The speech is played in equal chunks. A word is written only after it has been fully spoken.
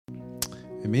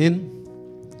Amen.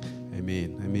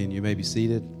 Amen. Amen. You may be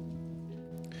seated.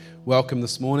 Welcome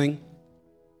this morning.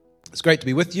 It's great to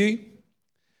be with you.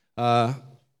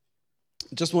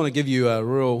 Just want to give you a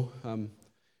real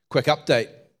quick update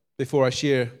before I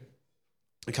share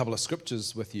a couple of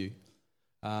scriptures with you.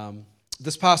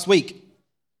 This past week,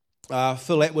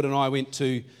 Phil Atwood and I went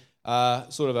to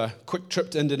sort of a quick trip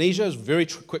to Indonesia. It was a very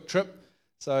quick trip,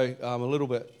 so I'm a little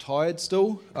bit tired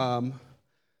still.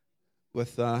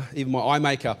 With even my eye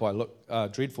makeup, I look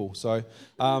dreadful. So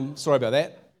sorry about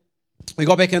that. We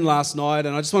got back in last night,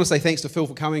 and I just want to say thanks to Phil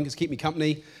for coming, because keep me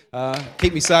company,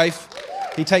 keep me safe.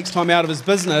 He takes time out of his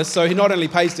business, so he not only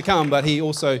pays to come, but he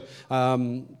also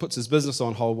puts his business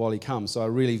on hold while he comes. So I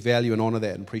really value and honour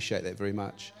that and appreciate that very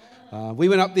much. We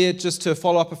went up there just to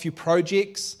follow up a few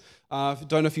projects.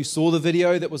 Don't know if you saw the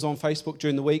video that was on Facebook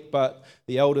during the week, but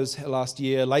the elders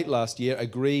late last year,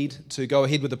 agreed to go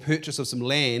ahead with the purchase of some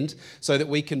land so that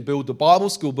we can build the Bible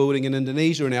school building in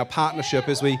Indonesia in our partnership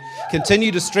as we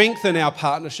continue to strengthen our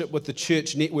partnership with the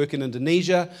church network in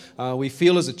Indonesia. We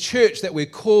feel as a church that we're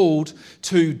called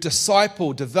to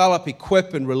disciple, develop,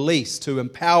 equip, and release, to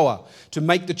empower, to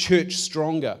make the church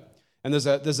stronger. And there's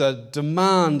a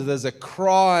demand, there's a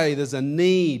cry, there's a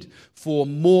need for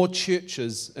more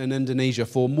churches in Indonesia,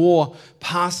 for more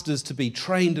pastors to be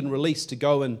trained and released to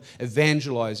go and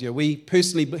evangelize. You know, we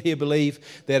personally here believe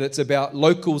that it's about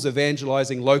locals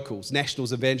evangelizing locals,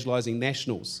 nationals evangelizing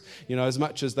nationals. You know, as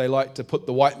much as they like to put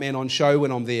the white man on show when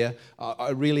I'm there,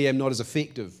 I really am not as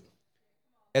effective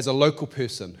as a local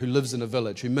person who lives in a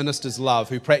village, who ministers love,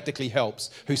 who practically helps,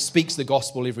 who speaks the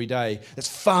gospel every day. It's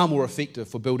far more effective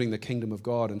for building the kingdom of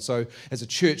God. And so as a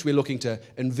church, we're looking to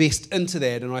invest into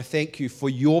that. And I thank you for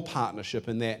your partnership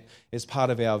in that as part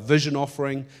of our vision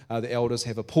offering. The elders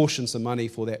have apportioned some money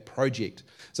for that project.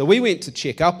 So we went to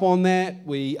check up on that.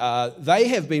 They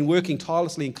have been working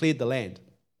tirelessly and cleared the land.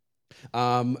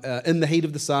 In the heat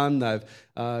of the sun, they've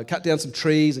cut down some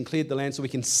trees and cleared the land so we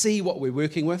can see what we're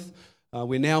working with.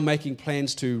 We're now making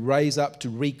plans to raise up to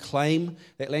reclaim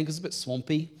that land because it's a bit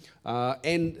swampy.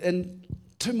 And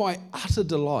to my utter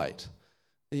delight,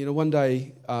 you know, one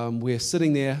day we're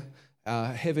sitting there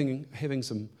having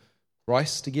some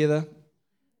rice together,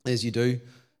 as you do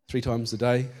 3 times a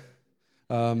day.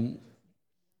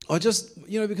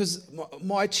 Because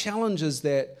my challenge is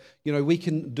that, you know, we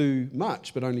can do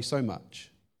much, but only so much.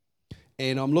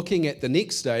 And I'm looking at the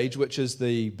next stage, which is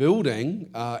the building,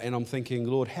 and I'm thinking,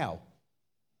 Lord, how?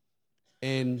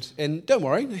 And don't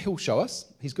worry, he'll show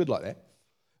us. He's good like that.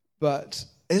 But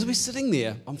as we're sitting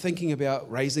there, I'm thinking about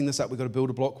raising this up. We've got to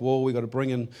build a block wall. We've got to bring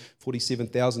in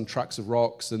 47,000 trucks of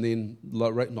rocks, and then,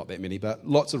 not that many, but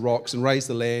lots of rocks, and raise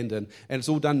the land. And it's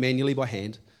all done manually by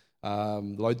hand.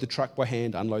 Load the truck by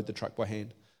hand, unload the truck by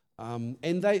hand.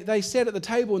 And they sat at the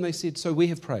table and they said, so we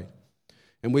have prayed.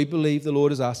 And we believe the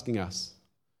Lord is asking us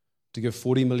to give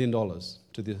 $40 million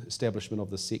to the establishment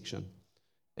of this section.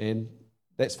 And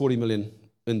that's 40 million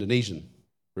Indonesian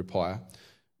rupiah,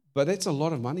 but that's a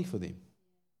lot of money for them.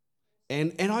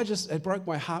 And it broke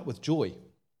my heart with joy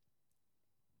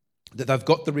that they've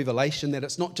got the revelation that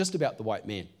it's not just about the white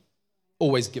man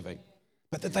always giving,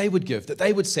 but that they would give, that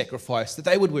they would sacrifice, that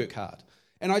they would work hard.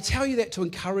 And I tell you that to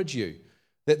encourage you,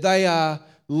 that they are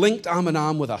linked arm in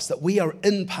arm with us, that we are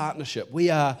in partnership, we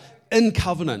are in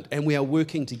covenant, and we are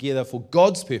working together for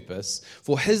God's purpose,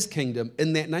 for His kingdom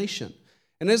in that nation.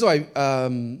 And as I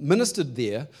ministered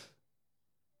there,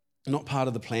 not part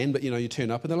of the plan, but, you know, you turn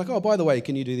up and they're like, oh, by the way,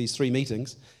 can you do these 3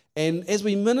 meetings? And as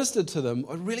we ministered to them,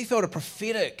 I really felt a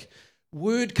prophetic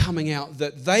word coming out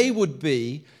that they would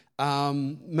be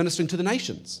ministering to the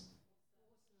nations.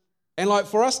 And like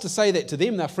for us to say that to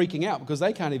them, they're freaking out because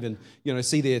they can't even, you know,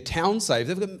 see their town saved.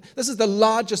 This is the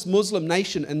largest Muslim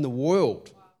nation in the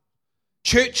world.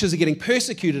 Churches are getting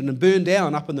persecuted and burned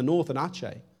down up in the north in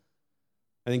Aceh.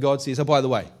 And then God says, oh, by the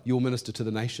way, you'll minister to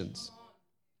the nations.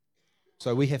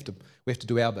 So we have to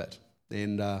do our bit.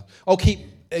 And I'll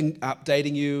keep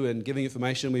updating you and giving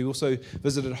information. We also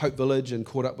visited Hope Village and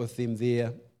caught up with them there.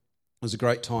 It was a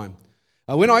great time.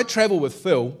 When I travel with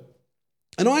Phil,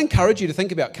 and I encourage you to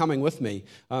think about coming with me,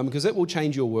 because it will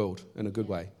change your world in a good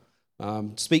way.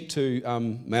 Speak to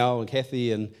Mel and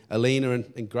Kathy and Alina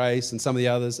and Grace and some of the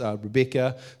others,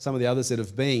 Rebecca, some of the others that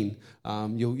have been.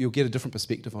 You'll get a different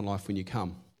perspective on life when you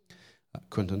come.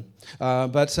 Quinton.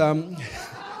 But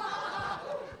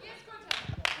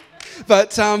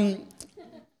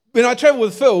when I travel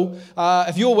with Phil,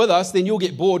 if you're with us, then you'll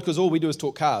get bored because all we do is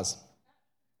talk cars.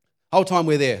 Whole time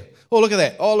we're there. Oh, look at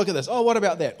that. Oh, look at this. Oh, what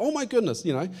about that? Oh, my goodness,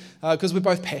 you know, because we're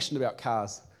both passionate about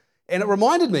cars. And it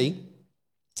reminded me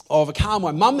of a car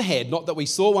my mum had, not that we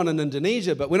saw one in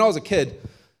Indonesia, but when I was a kid,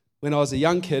 when I was a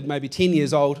young kid, maybe 10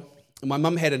 years old, and my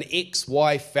mum had an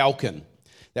XY Falcon.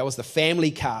 That was the family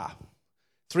car.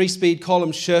 3-speed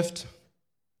column shift,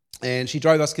 and she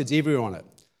drove us kids everywhere on it.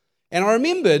 And I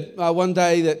remembered one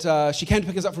day that she came to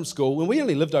pick us up from school, and we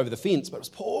only lived over the fence, but it was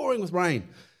pouring with rain.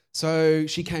 So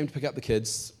she came to pick up the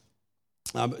kids.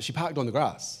 She parked on the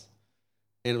grass,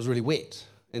 and it was really wet.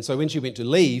 And so when she went to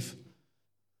leave,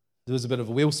 there was a bit of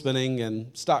a wheel spinning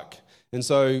and stuck. And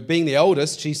so being the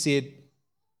oldest, she said,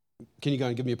 "Can you go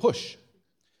and give me a push?"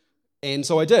 And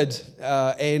so I did.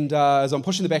 As I'm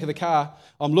pushing the back of the car,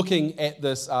 I'm looking at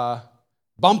this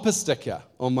bumper sticker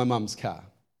on my mum's car.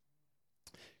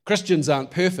 Christians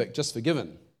aren't perfect, just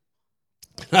forgiven.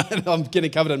 I'm getting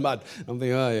covered in mud. I'm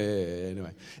thinking, oh, yeah.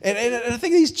 Anyway. And I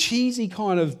think these cheesy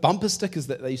kind of bumper stickers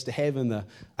that they used to have in the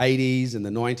 80s and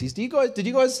the 90s. Did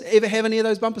you guys ever have any of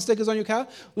those bumper stickers on your car?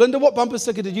 Linda, what bumper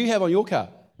sticker did you have on your car?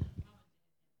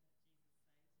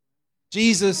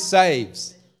 Jesus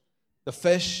saves. The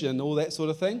fish and all that sort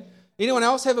of thing. Anyone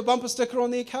else have a bumper sticker on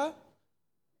their car?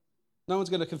 No one's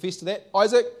going to confess to that.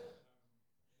 Isaac?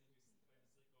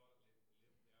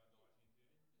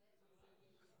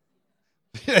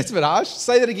 That's a bit harsh.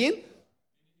 Say that again.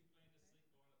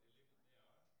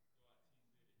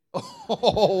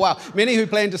 Oh, wow. Many who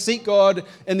plan to seek God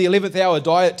in the 11th hour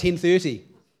die at 10:30.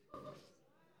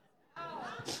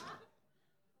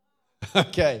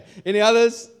 Okay. Any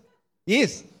others?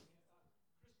 Yes.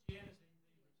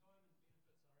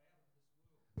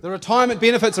 The retirement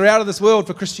benefits are out of this world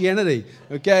for Christianity.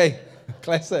 Okay.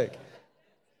 Classic.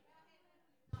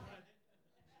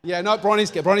 Yeah, no,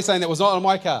 Bronny's saying that was not on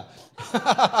my car.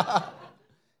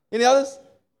 Any others?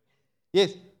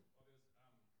 Yes.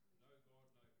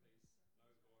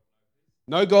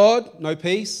 No God, no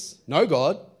peace. No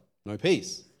God, no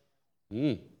peace.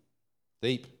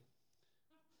 Deep.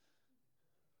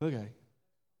 Okay.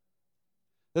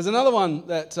 There's another one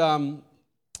that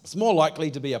it's more likely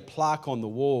to be a plaque on the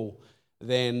wall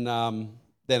than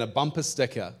a bumper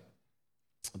sticker,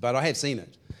 but I have seen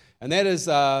it. And that is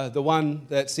the one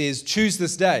that says, "Choose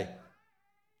this day."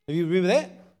 Have you remember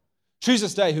that? Choose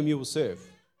this day whom you will serve.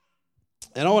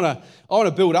 And I want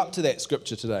to build up to that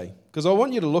scripture today because I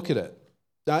want you to look at it.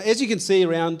 As you can see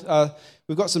around,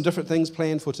 we've got some different things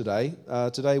planned for today.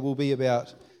 Today will be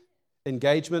about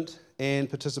engagement and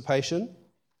participation.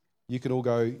 You can all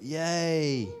go,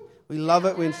 yay! We love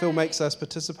it when Phil makes us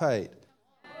participate.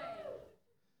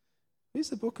 Where's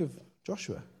the book of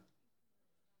Joshua?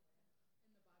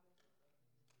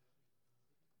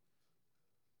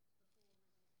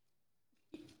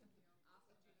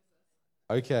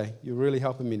 Okay, you're really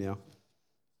helping me now.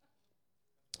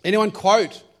 Anyone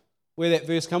quote where that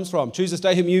verse comes from? Choose this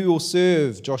day whom you will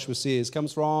serve, Joshua says.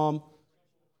 Comes from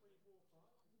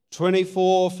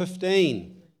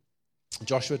 24:15.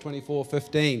 Joshua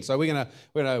 24:15. So we're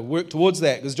gonna work towards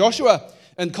that because Joshua,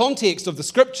 in context of the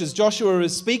scriptures, Joshua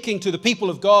is speaking to the people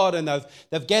of God, and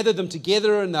they've gathered them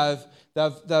together, and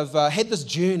they've had this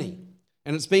journey,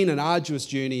 and it's been an arduous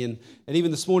journey. And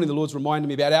even this morning, the Lord's reminded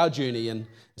me about our journey and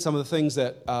some of the things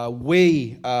that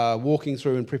we are walking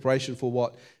through in preparation for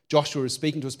what Joshua is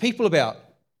speaking to his people about.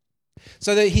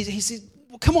 So that he says,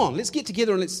 well, come on, let's get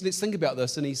together and let's think about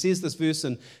this. And he says this verse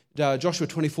in Joshua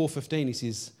 24:15. He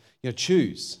says,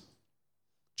 choose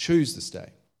this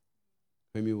day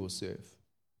whom you will serve.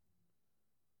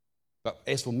 But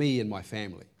as for me and my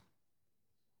family,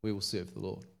 we will serve the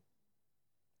Lord.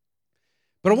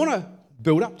 But I want to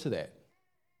build up to that.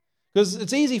 Because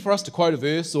it's easy for us to quote a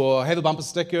verse or have a bumper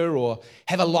sticker or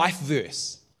have a life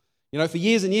verse. For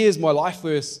years and years, my life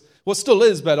verse, well, it still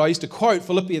is, but I used to quote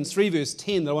Philippians 3 verse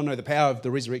 10 that I want to know the power of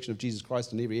the resurrection of Jesus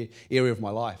Christ in every area of my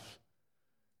life.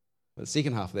 But the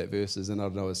second half of that verse is, and I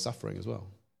know his suffering as well.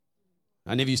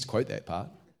 I never used to quote that part,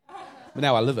 but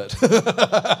now I live it.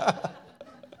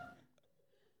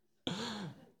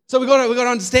 So we've got to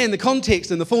understand the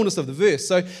context and the fullness of the verse.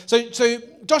 So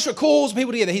Joshua calls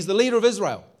people together. He's the leader of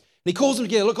Israel. And he calls them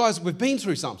together. Look, guys, we've been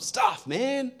through some stuff,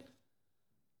 man.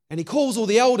 And he calls all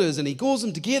the elders and he calls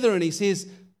them together and he says,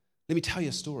 let me tell you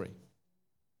a story.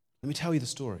 Let me tell you the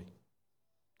story.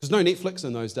 There's no Netflix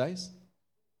in those days.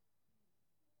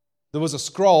 There was a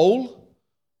scroll,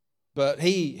 but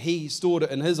he stored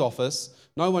it in his office.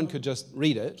 No one could just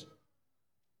read it.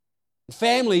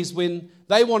 Families, when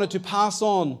they wanted to pass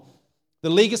on the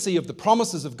legacy of the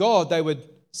promises of God, they would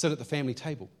sit at the family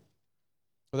table.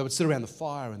 Or they would sit around the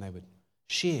fire and they would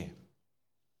share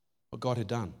what God had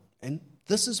done. And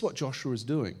this is what Joshua is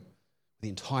doing, the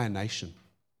entire nation.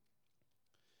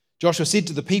 Joshua said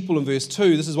to the people in verse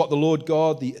 2, this is what the Lord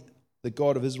God, the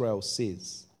God of Israel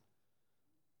says.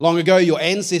 Long ago, your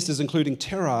ancestors, including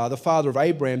Terah, the father of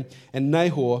Abraham, and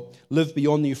Nahor, lived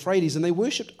beyond the Euphrates, and they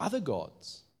worshipped other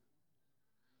gods.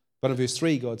 But in verse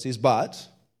 3, God says, but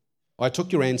I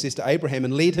took your ancestor Abraham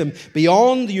and led him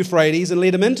beyond the Euphrates and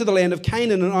led him into the land of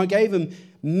Canaan, and I gave him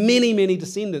many, many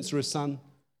descendants through his son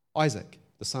Isaac,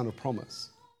 the son of promise.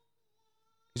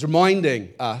 He's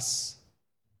reminding us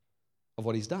of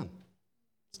what he's done.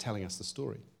 He's telling us the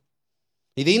story.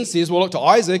 He then says, well, look, to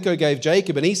Isaac I gave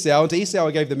Jacob and Esau, and to Esau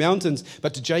I gave the mountains,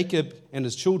 but to Jacob and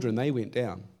his children they went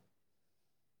down.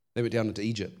 They went down into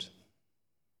Egypt.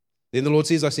 Then the Lord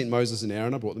says, I sent Moses and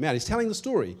Aaron, I brought them out. He's telling the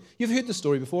story. You've heard the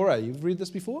story before, eh? You've read this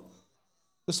before?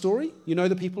 The story? You know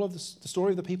the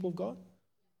story of the people of God?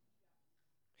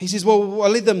 He says, well, I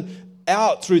led them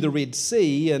out through the Red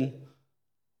Sea, and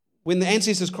when the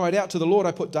ancestors cried out to the Lord,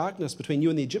 I put darkness between you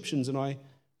and the Egyptians, and I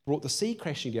brought the sea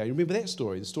crashing down. You remember that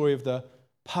story? The story of the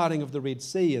parting of the Red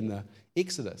Sea and the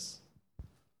Exodus.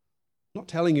 I'm not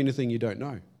telling you anything you don't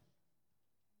know.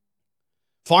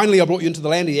 Finally, I brought you into the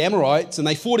land of the Amorites, and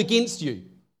they fought against you.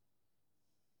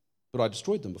 But I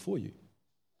destroyed them before you.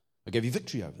 I gave you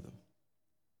victory over them.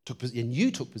 And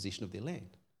you took possession of their land.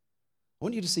 I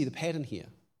want you to see the pattern here.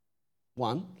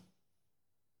 One,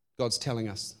 God's telling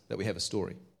us that we have a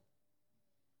story.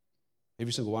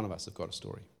 Every single one of us have got a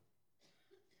story.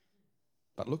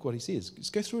 But look what he says. Let's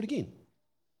go through it again.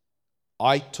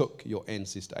 I took your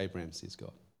ancestor Abraham, says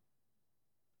God.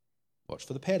 Watch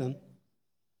for the pattern.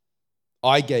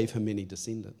 I gave him many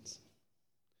descendants.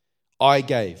 I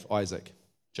gave Isaac,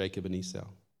 Jacob, and Esau.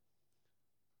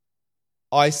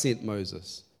 I sent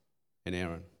Moses and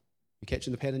Aaron. You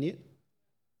catching the pattern yet?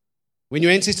 When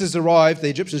your ancestors arrived, the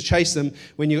Egyptians chased them.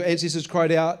 When your ancestors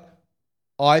cried out,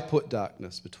 I put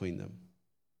darkness between them.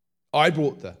 I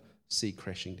brought the sea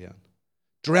crashing down,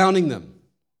 drowning them.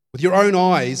 With your own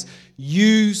eyes,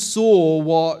 you saw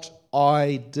what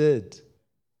I did,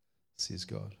 says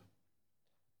God.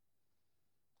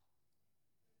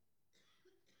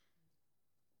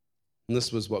 And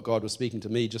this was what God was speaking to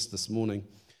me just this morning.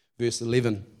 Verse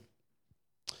 11.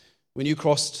 When you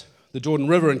crossed the Jordan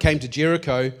River and came to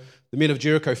Jericho, the men of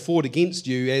Jericho fought against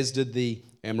you, as did the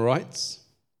Amorites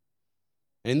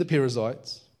and the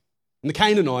Perizzites and the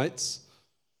Canaanites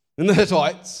and the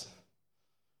Hittites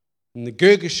and the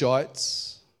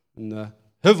Girgashites and the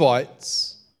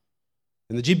Hivites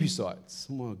and the Jebusites.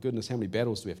 Oh my goodness, how many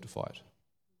battles do we have to fight?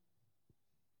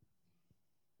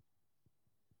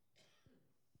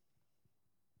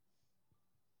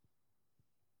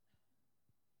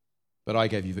 But I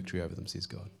gave you victory over them, says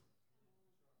God.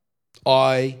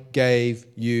 I gave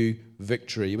you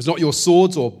victory. It was not your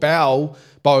swords or bow,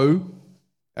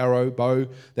 arrow, bow,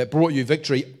 that brought you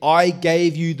victory. I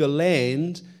gave you the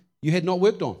land you had not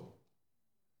worked on.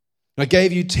 I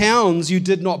gave you towns you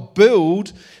did not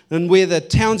build, and where the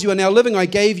towns you are now living, I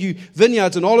gave you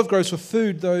vineyards and olive groves for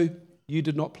food, though you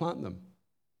did not plant them.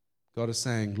 God is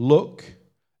saying, look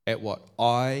at what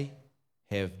I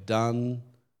have done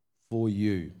for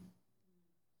you.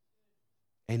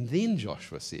 And then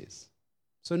Joshua says,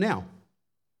 so now,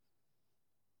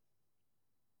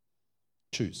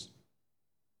 choose.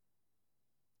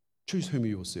 Choose whom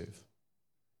you will serve.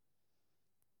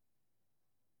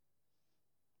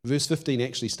 Verse 15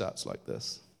 actually starts like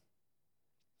this.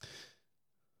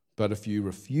 But if you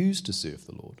refuse to serve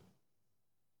the Lord,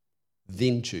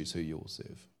 then choose who you will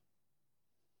serve.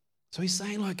 So he's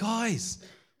saying, like, guys,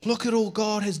 look at all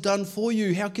God has done for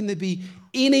you. How can there be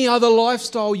any other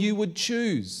lifestyle you would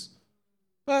choose?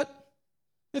 But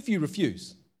if you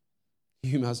refuse,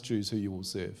 you must choose who you will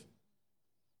serve.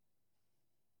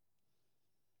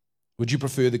 Would you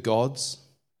prefer the gods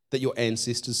that your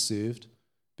ancestors served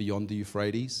beyond the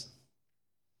Euphrates?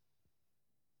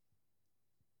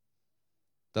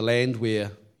 The land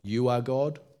where you are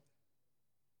God?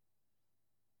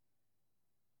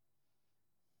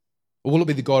 Or will it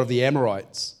be the God of the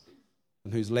Amorites,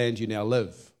 in whose land you now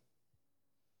live?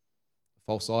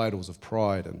 False idols of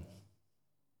pride.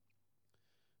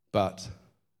 But,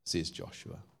 says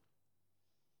Joshua,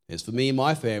 as for me and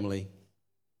my family,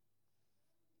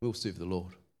 we'll serve the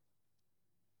Lord.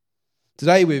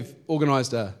 Today we've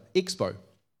organised an expo,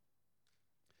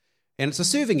 and it's a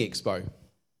serving expo.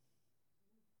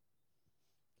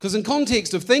 Because in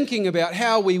context of thinking about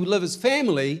how we live as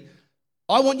family,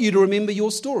 I want you to remember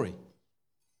your story.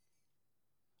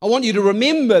 I want you to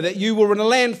remember that you were in a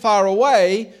land far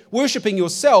away, worshipping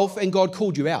yourself, and God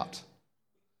called you out.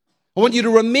 I want you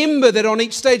to remember that on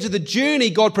each stage of the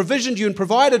journey, God provisioned you and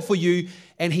provided for you,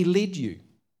 and He led you.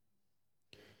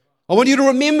 I want you to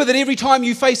remember that every time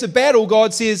you face a battle,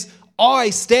 God says, I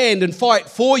stand and fight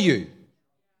for you.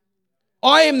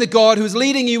 I am the God who is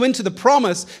leading you into the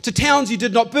promise, to towns you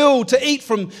did not build, to eat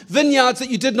from vineyards that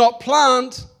you did not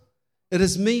plant. It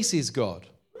is me, says God,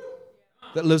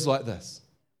 that lives like this,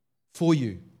 for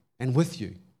you and with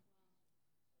you.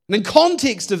 And in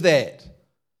context of that,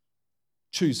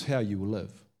 choose how you will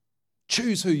live.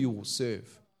 Choose who you will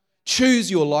serve. Choose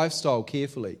your lifestyle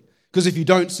carefully, because if you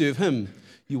don't serve him,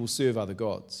 you will serve other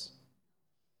gods.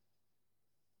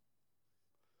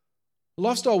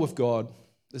 Lifestyle with God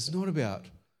is not about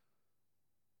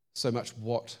so much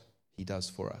what he does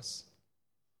for us,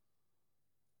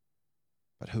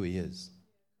 but who he is.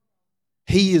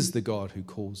 He is the God who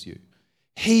calls you.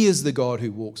 He is the God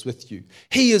who walks with you.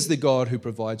 He is the God who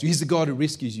provides you. He's the God who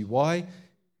rescues you. Why?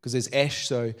 Because as Ash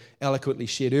so eloquently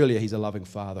shared earlier, he's a loving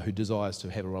Father who desires to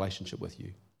have a relationship with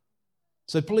you.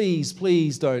 So please,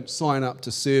 please don't sign up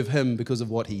to serve him because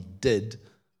of what he did.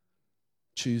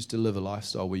 Choose to live a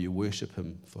lifestyle where you worship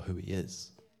him for who he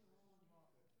is.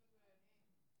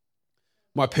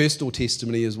 My personal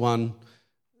testimony is one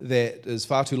that is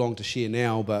far too long to share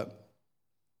now, but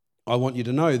I want you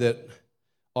to know that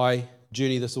I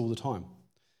journey this all the time.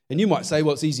 And you might say,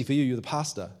 well, it's easy for you, you're the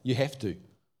pastor. You have to.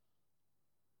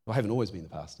 I haven't always been the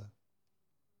pastor.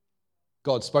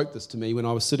 God spoke this to me when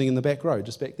I was sitting in the back row,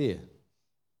 just back there.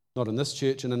 Not in this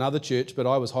church, in another church, but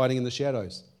I was hiding in the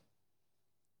shadows,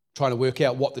 trying to work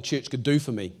out what the church could do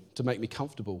for me to make me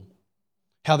comfortable,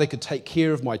 how they could take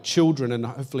care of my children, and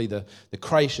hopefully the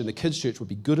creche and the kids' church would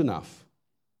be good enough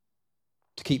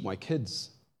to keep my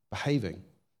kids behaving.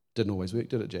 Didn't always work,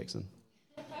 did it, Jackson?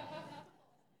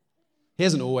 He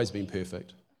hasn't always been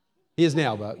perfect. He is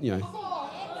now, but, you know.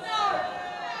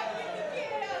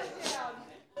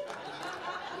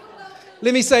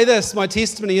 Let me say this, my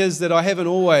testimony is that I haven't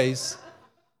always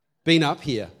been up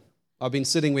here. I've been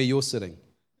sitting where you're sitting.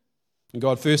 And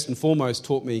God first and foremost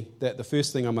taught me that the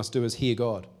first thing I must do is hear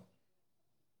God.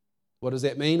 What does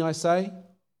that mean, I say?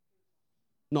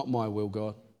 Not my will,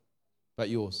 God, but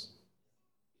yours.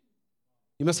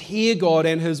 You must hear God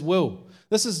and his will.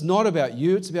 This is not about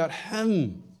you, it's about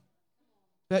him.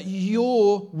 About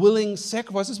your willing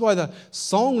sacrifice. This is why the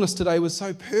song list today was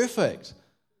so perfect.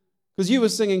 Because you were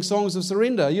singing songs of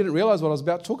surrender. You didn't realize what I was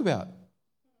about to talk about.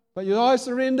 But you, I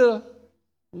surrender.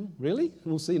 Really?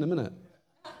 We'll see in a minute.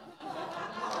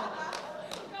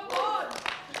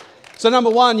 So number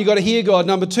one, you've got to hear God.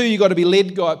 Number two, you've got to be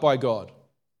led by God.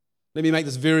 Let me make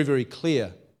this very, very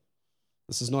clear.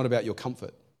 This is not about your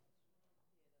comfort.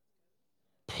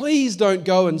 Please don't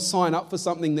go and sign up for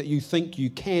something that you think you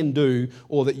can do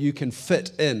or that you can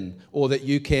fit in or that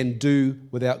you can do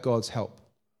without God's help.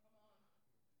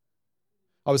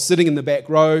 I was sitting in the back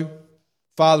row,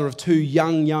 father of two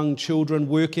young children,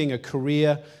 working a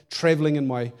career, traveling in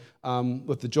my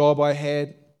with the job I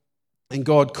had, and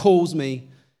God calls me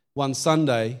one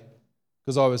Sunday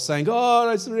because I was saying, God,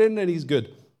 I surrender, and he's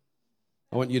good.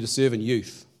 I want you to serve in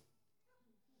youth.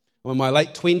 I'm in my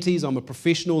late 20s, I'm a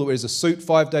professional that wears a suit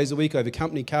 5 days a week, I have a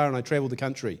company car, and I travel the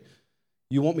country.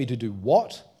 You want me to do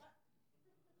what?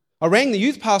 I rang the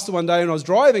youth pastor one day and I was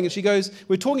driving and she goes,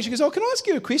 we're talking, she goes, oh, can I ask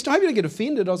you a question? I hope you don't get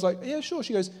offended. I was like, yeah, sure.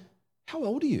 She goes, how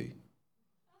old are you?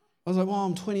 I was like, well,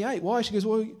 I'm 28. Why? She goes,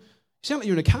 well, you sound like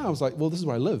you're in a car. I was like, well, this is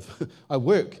where I live. I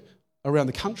work around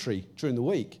the country during the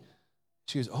week.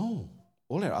 She goes, oh,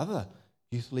 all our other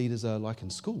youth leaders are like in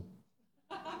school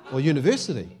or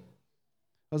university.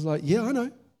 I was like, yeah, I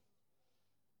know.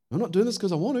 I'm not doing this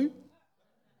because I want to.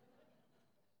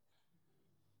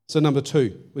 So number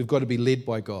two, we've got to be led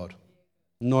by God,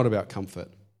 not about comfort.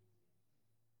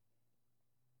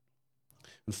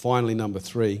 And finally, number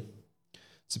three,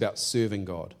 it's about serving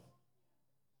God.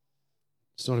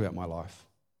 It's not about my life.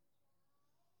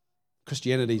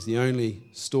 Christianity is the only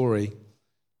story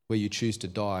where you choose to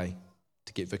die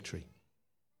to get victory.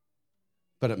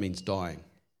 But it means dying,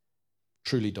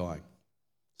 truly dying.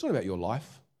 It's not about your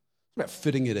life. It's about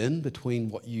fitting it in between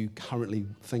what you currently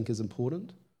think is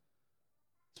important.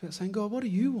 It's about saying, God, what do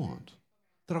you want?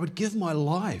 That I would give my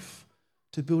life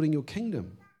to building your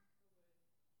kingdom.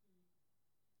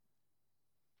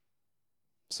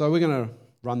 So we're going to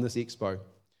run this expo.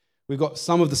 We've got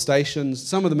some of the stations,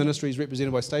 some of the ministries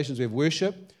represented by stations. We have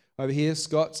worship over here.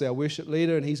 Scott's our worship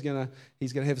leader, and he's going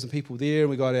to have some people there. And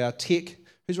we've got our tech.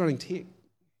 Who's running tech?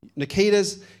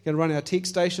 Nikita's going to run our tech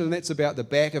station, and that's about the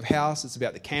back of house. It's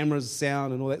about the cameras,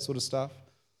 sound, and all that sort of stuff.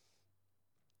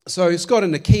 So Scott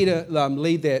and Nikita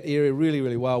lead that area really,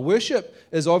 really well. Worship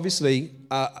is obviously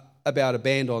about a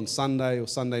band on Sunday or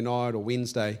Sunday night or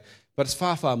Wednesday, but it's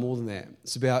far, far more than that.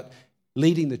 It's about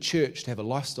leading the church to have a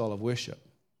lifestyle of worship.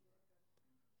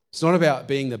 It's not about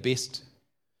being the best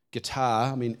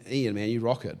guitar. I mean, Ian, man, you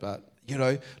rock it, but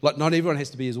Like not everyone has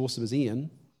to be as awesome as Ian.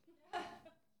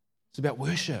 It's about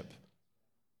worship,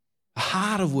 a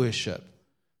heart of worship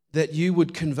that you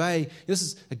would convey. This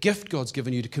is a gift God's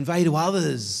given you to convey to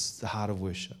others the heart of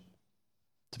worship,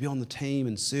 to be on the team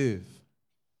and serve.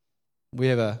 We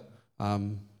have a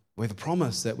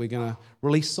promise that we're going to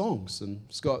release songs, and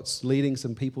Scott's leading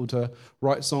some people to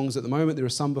write songs at the moment. There are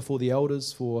some before the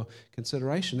elders for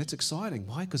consideration. That's exciting.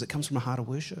 Why? Because it comes from a heart of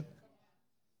worship.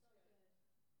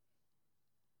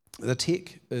 The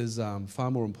tech is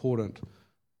far more important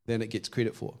than it gets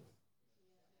credit for,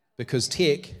 because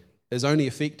tech is only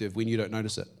effective when you don't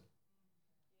notice it.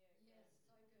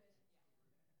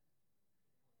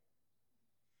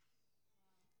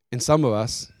 And some of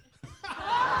us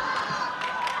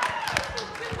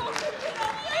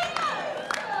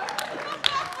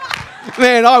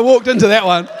man, I walked into that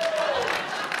one.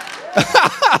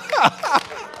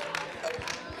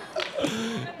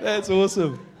 That's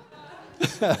awesome.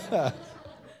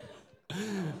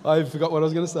 I forgot what I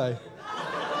was going to say.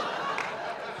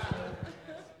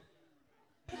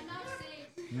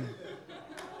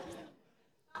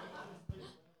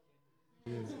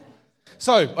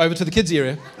 So, over to the kids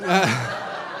area.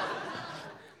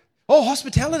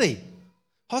 Hospitality.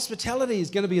 Hospitality is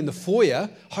going to be in the foyer,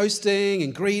 hosting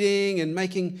and greeting and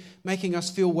making us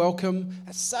feel welcome.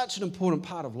 That's such an important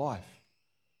part of life.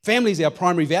 Family is our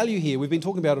primary value here. We've been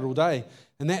talking about it all day.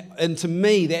 And to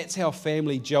me, that's how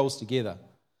family gels together.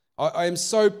 I am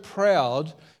so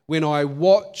proud when I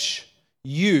watch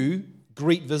you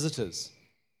greet visitors.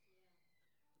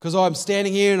 Because I'm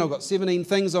standing here and I've got 17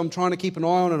 things I'm trying to keep an eye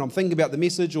on, and I'm thinking about the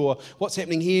message or what's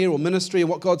happening here or ministry and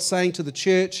what God's saying to the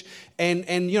church. And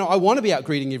I want to be out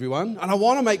greeting everyone, and I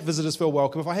want to make visitors feel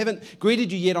welcome. If I haven't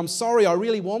greeted you yet, I'm sorry, I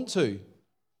really want to.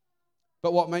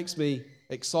 But what makes me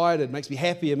excited, makes me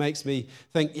happy, and makes me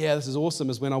think, yeah, this is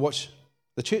awesome, is when I watch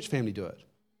the church family do it.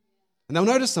 And they'll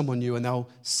notice someone new and they'll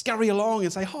scurry along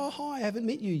and say, hi, I haven't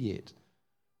met you yet.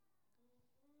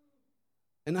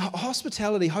 And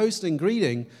hospitality, hosting,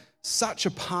 greeting, such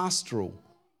a pastoral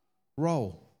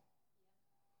role.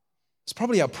 It's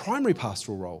probably our primary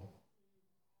pastoral role.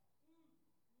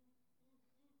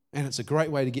 And it's a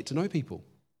great way to get to know people.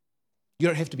 You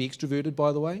don't have to be extroverted,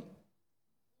 by the way,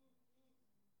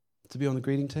 to be on the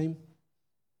greeting team,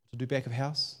 to do back of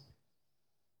house.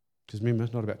 Because remember,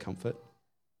 it's not about comfort.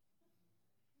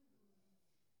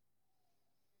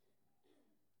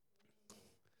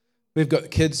 We've got the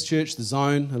kids' church, the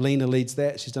Zone. Alina leads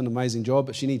that. She's done an amazing job,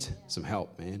 but she needs some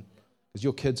help, man, because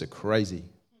your kids are crazy.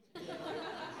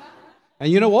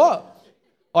 And you know what?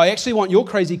 I actually want your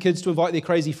crazy kids to invite their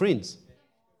crazy friends.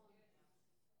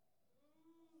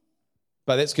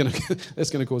 But that's going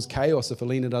to cause chaos if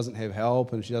Alina doesn't have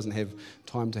help and she doesn't have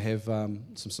time to have some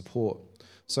support.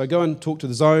 So go and talk to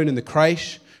the Zone and the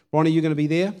creche. Ronnie, you're going to be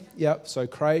there? Yep. So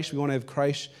creche, we want to have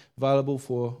creche available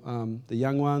for the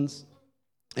young ones.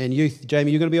 And youth,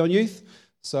 Jamie, you're going to be on youth.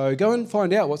 So go and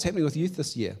find out what's happening with youth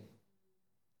this year.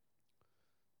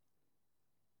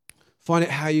 Find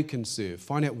out how you can serve.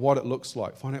 Find out what it looks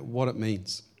like. Find out what it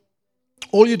means.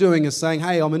 All you're doing is saying,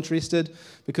 hey, I'm interested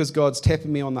because God's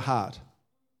tapping me on the heart.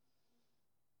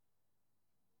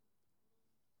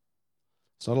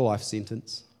 It's not a life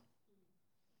sentence.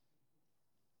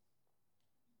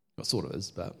 Well, it sort of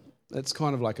is, but it's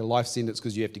kind of like a life sentence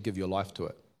because you have to give your life to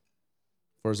it.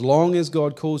 For as long as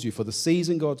God calls you, for the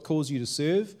season God calls you to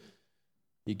serve,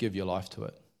 you give your life to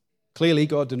it. Clearly,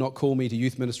 God did not call me to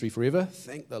youth ministry forever.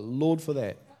 Thank the Lord for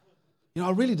that.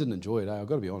 I really didn't enjoy it, I've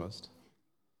got to be honest.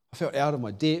 I felt out of my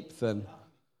depth, and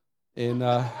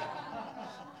I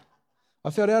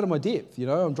felt out of my depth,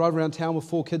 I'm driving around town with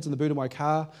 4 kids in the boot of my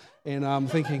car, and I'm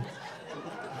thinking,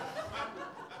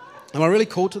 am I really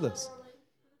called to this?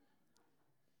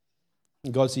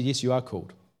 And God said, yes, you are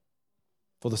called.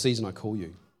 For the season I call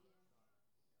you.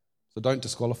 So don't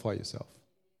disqualify yourself.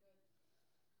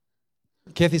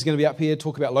 Kathy's going to be up here,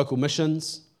 talk about local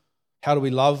missions. How do we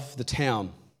love the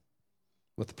town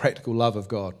with the practical love of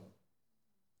God?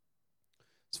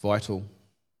 It's vital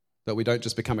that we don't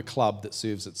just become a club that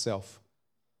serves itself,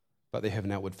 but they have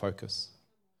an outward focus.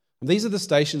 And these are the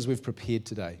stations we've prepared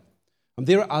today. And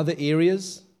there are other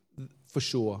areas for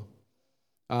sure.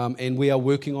 And we are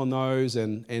working on those,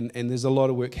 and there's a lot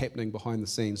of work happening behind the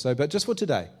scenes. But just for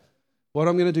today, what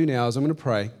I'm going to do now is I'm going to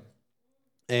pray.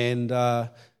 And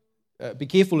be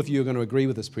careful if you're going to agree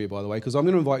with this prayer, by the way, because I'm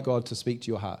going to invite God to speak to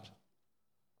your heart.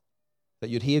 That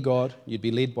you'd hear God, you'd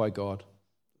be led by God,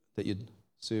 that you'd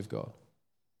serve God.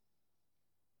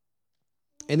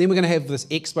 And then we're going to have this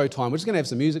expo time. We're just going to have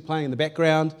some music playing in the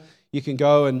background. You can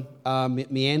go and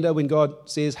meander when God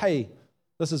says, hey,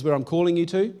 this is where I'm calling you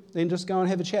to, then just go and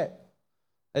have a chat.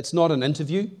 It's not an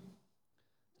interview.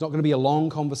 It's not going to be a long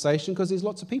conversation because there's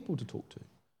lots of people to talk to.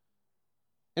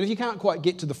 And if you can't quite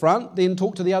get to the front, then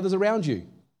talk to the others around you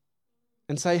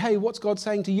and say, hey, what's God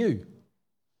saying to you?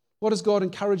 What is God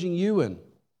encouraging you in?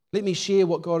 Let me share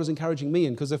what God is encouraging me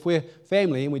in, because if we're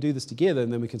family and we do this together,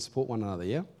 then we can support one another,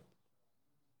 yeah?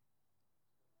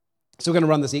 So we're going to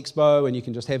run this expo, and you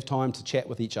can just have time to chat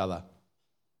with each other.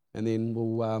 And then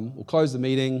we'll close the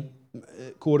meeting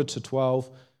at 11:45.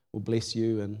 We'll bless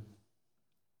you and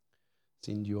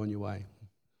send you on your way.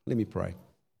 Let me pray.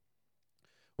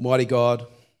 Almighty God,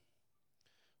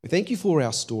 we thank you for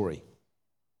our story.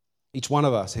 Each one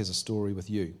of us has a story with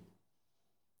you.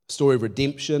 A story of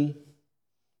redemption,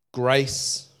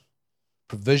 grace,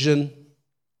 provision,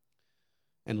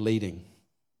 and leading.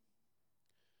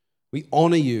 We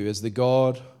honor you as the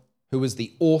God who is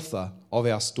the author of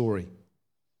our story.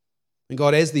 And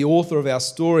God, as the author of our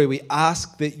story, we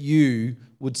ask that you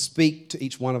would speak to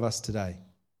each one of us today.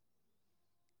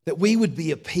 That we would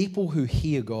be a people who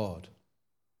hear God.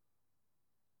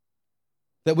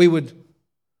 That we would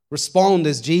respond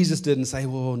as Jesus did and say,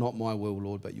 well, not my will,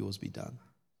 Lord, but yours be done.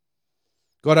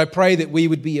 God, I pray that we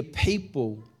would be a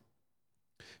people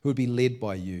who would be led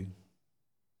by you.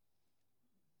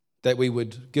 That we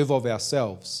would give of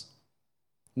ourselves,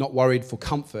 not worried for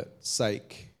comfort's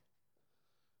sake,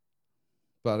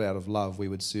 but out of love we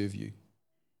would serve you,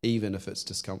 even if it's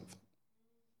discomfort,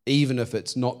 even if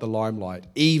it's not the limelight,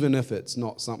 even if it's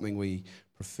not something we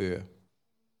prefer.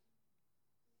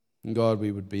 And God,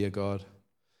 we would be a God,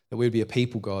 that we would be a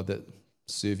people, God, that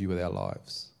serve you with our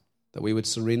lives, that we would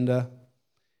surrender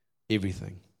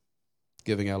everything,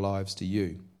 giving our lives to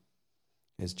you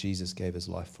as Jesus gave his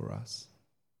life for us.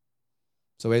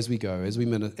 So as we go, as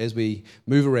we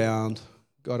move around,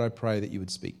 God, I pray that you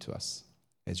would speak to us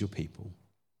as your people.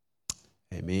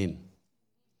 Amen.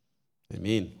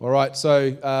 Amen. All right,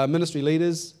 so ministry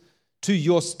leaders, to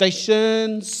your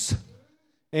stations.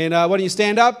 And why don't you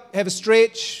stand up, have a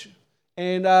stretch,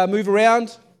 and move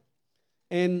around,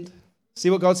 and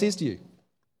see what God says to you.